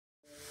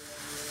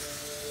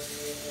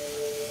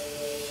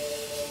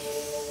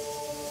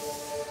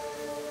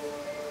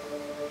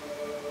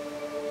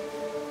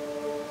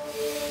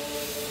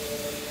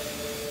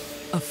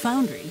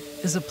foundry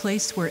is a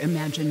place where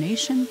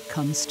imagination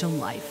comes to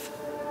life.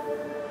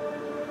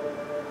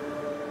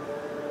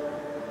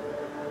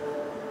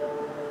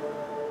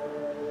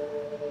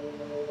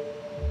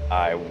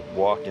 I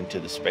walked into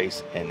the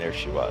space and there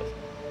she was.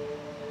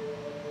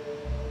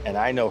 And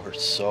I know her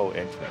so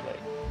intimately.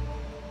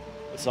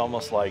 It's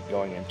almost like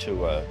going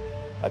into a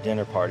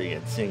dinner party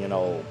and seeing an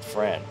old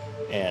friend,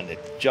 and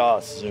it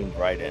just zoomed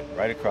right in,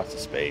 right across the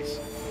space.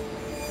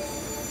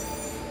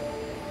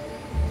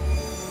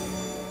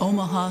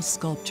 Omaha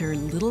sculptor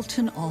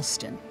Littleton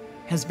Alston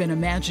has been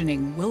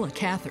imagining Willa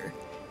Cather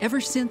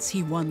ever since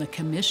he won the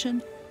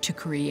commission to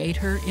create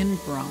her in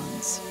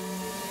bronze.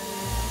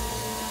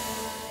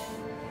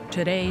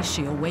 Today,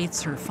 she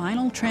awaits her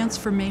final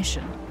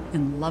transformation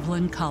in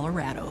Loveland,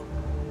 Colorado.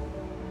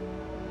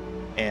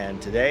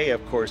 And today,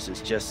 of course,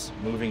 is just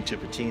moving to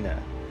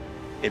patina.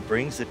 It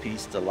brings the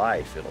piece to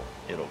life.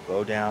 It'll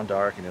go down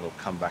dark and it'll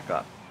come back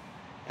up.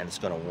 And it's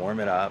going to warm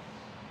it up,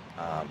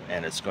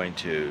 and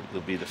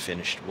it'll be the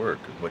finished work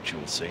of what you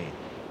will see.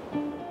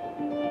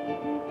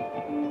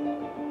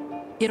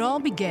 It all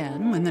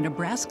began when the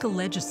Nebraska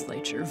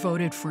legislature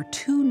voted for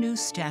 2 new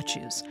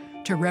statues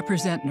to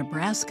represent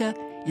Nebraska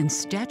in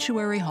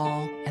Statuary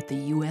Hall at the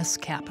U.S.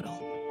 Capitol.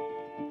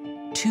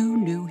 2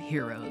 new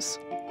heroes.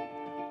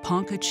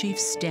 Ponca Chief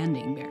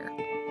Standing Bear,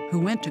 who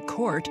went to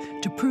court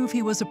to prove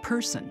he was a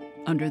person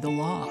under the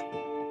law.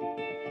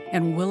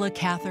 And Willa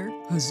Cather,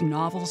 whose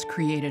novels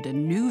created a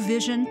new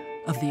vision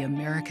of the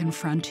American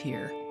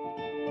frontier.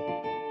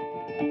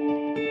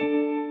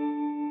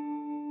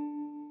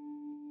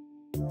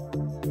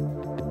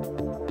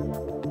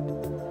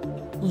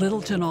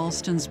 Littleton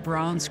Alston's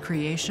bronze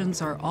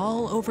creations are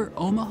all over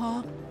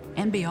Omaha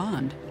and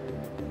beyond.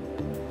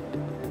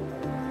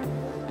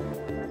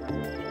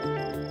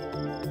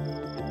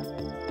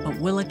 But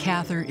Willa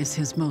Cather is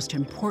his most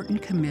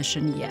important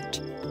commission yet.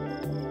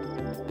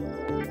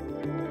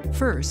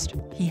 First,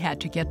 he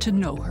had to get to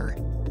know her.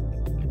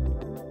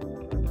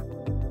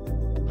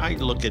 I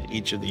look at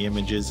each of the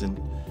images and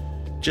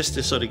just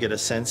to sort of get a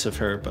sense of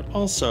her, but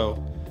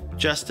also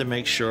just to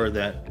make sure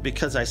that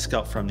because I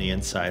sculpt from the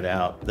inside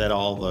out, that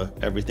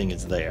everything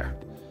is there.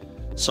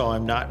 So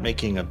I'm not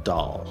making a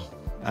doll.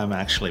 I'm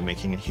actually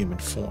making a human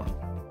form.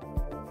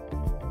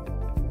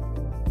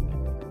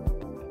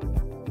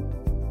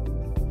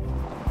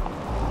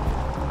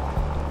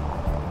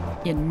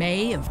 In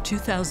May of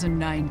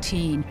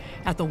 2019,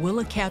 at the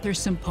Willa Cather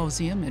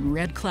Symposium in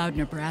Red Cloud,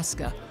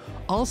 Nebraska,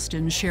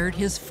 Alston shared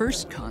his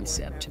first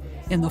concept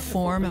in the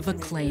form of a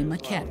clay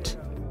maquette.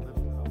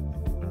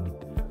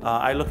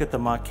 I look at the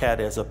maquette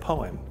as a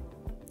poem,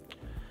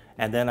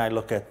 and then I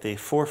look at the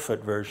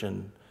 4-foot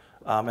version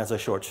as a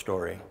short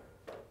story.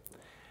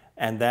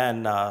 And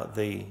then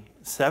the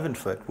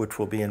 7-foot, which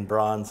will be in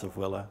bronze of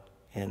Willa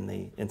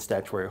in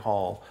Statuary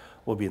Hall,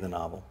 will be the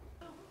novel.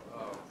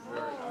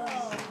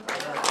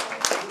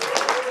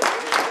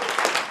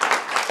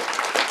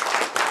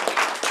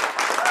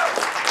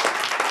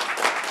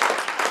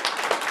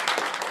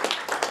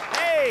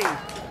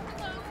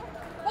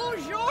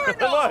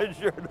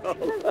 Bonjour.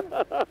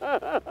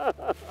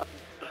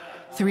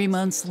 3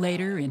 months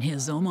later, in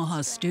his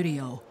Omaha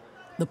studio,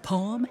 the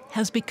poem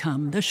has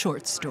become the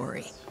short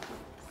story.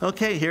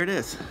 Okay, here it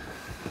is.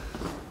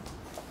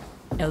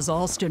 As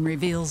Alston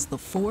reveals the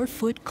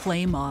 4-foot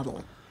clay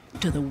model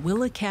to the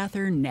Willa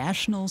Cather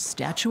National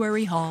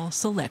Statuary Hall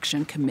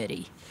Selection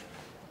Committee.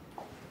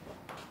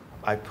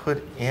 I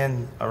put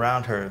in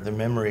around her the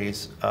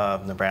memories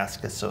of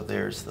Nebraska, so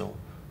there's the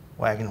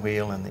wagon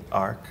wheel and the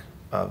arc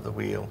of the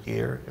wheel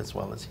here as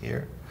well as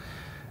here,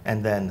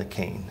 and then the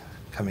cane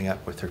coming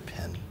up with her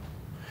pen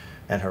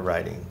and her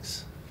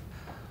writings.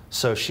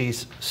 So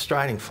she's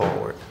striding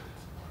forward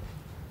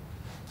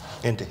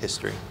into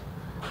history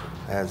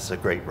as a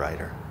great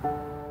writer.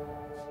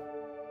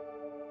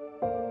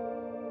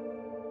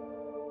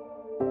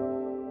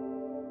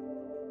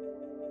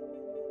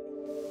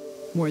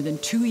 More than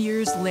 2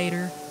 years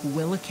later,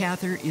 Willa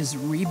Cather is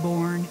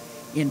reborn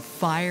in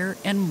fire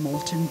and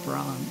molten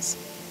bronze,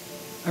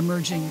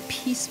 emerging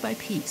piece by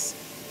piece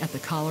at the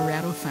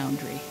Colorado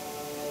foundry.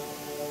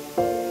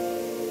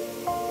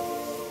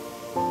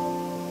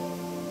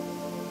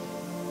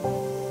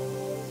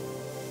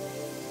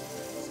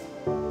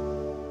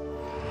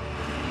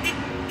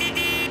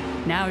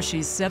 Now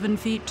she's 7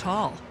 feet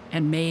tall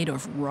and made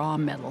of raw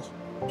metal.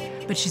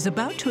 But she's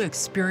about to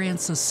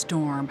experience a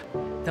storm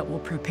that will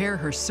prepare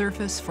her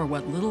surface for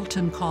what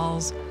Littleton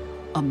calls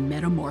a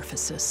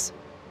metamorphosis.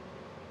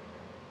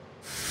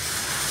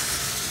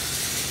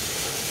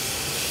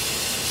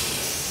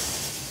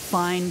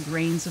 Fine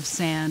grains of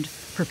sand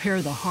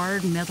prepare the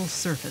hard metal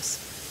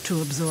surface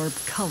to absorb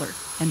color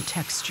and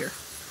texture.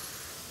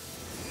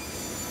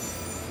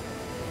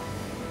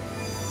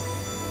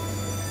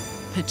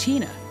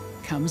 Patina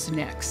comes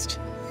next.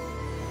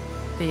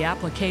 The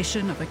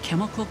application of a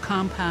chemical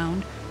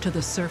compound to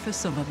the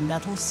surface of a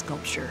metal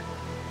sculpture.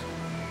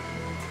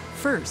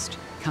 First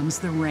comes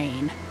the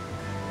rain.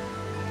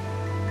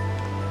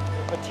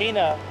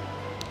 Patina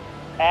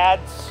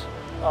adds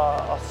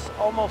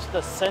almost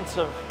a sense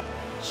of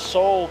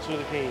soul to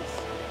the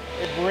piece.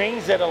 It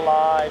brings it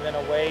alive in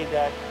a way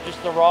that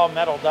just the raw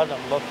metal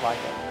doesn't look like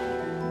it.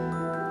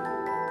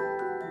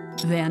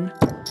 Then,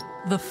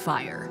 the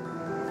fire.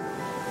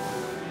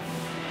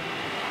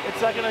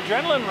 It's like an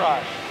adrenaline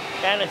rush,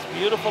 and it's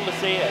beautiful to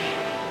see it.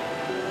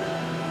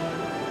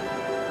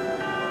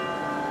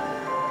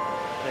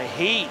 The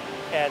heat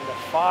and the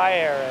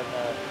fire and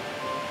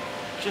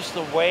just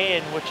the way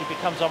in which it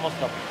becomes almost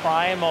a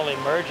primal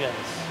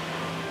emergence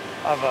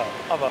of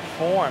a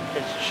form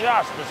is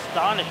just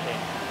astonishing.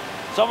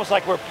 It's almost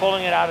like we're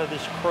pulling it out of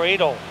this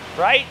cradle,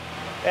 right?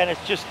 And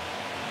it's just,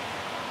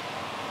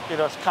 you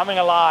know, it's coming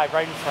alive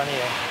right in front of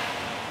you.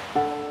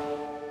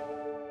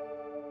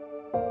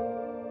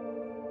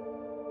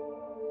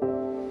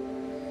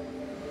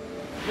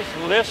 It just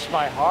lifts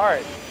my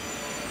heart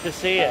to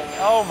see it.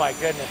 Oh my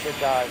goodness, it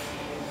does.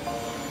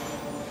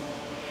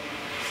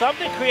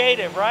 Something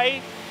creative,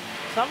 right?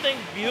 Something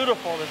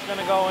beautiful that's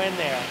gonna go in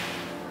there.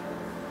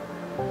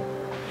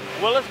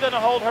 Willa's gonna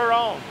hold her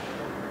own.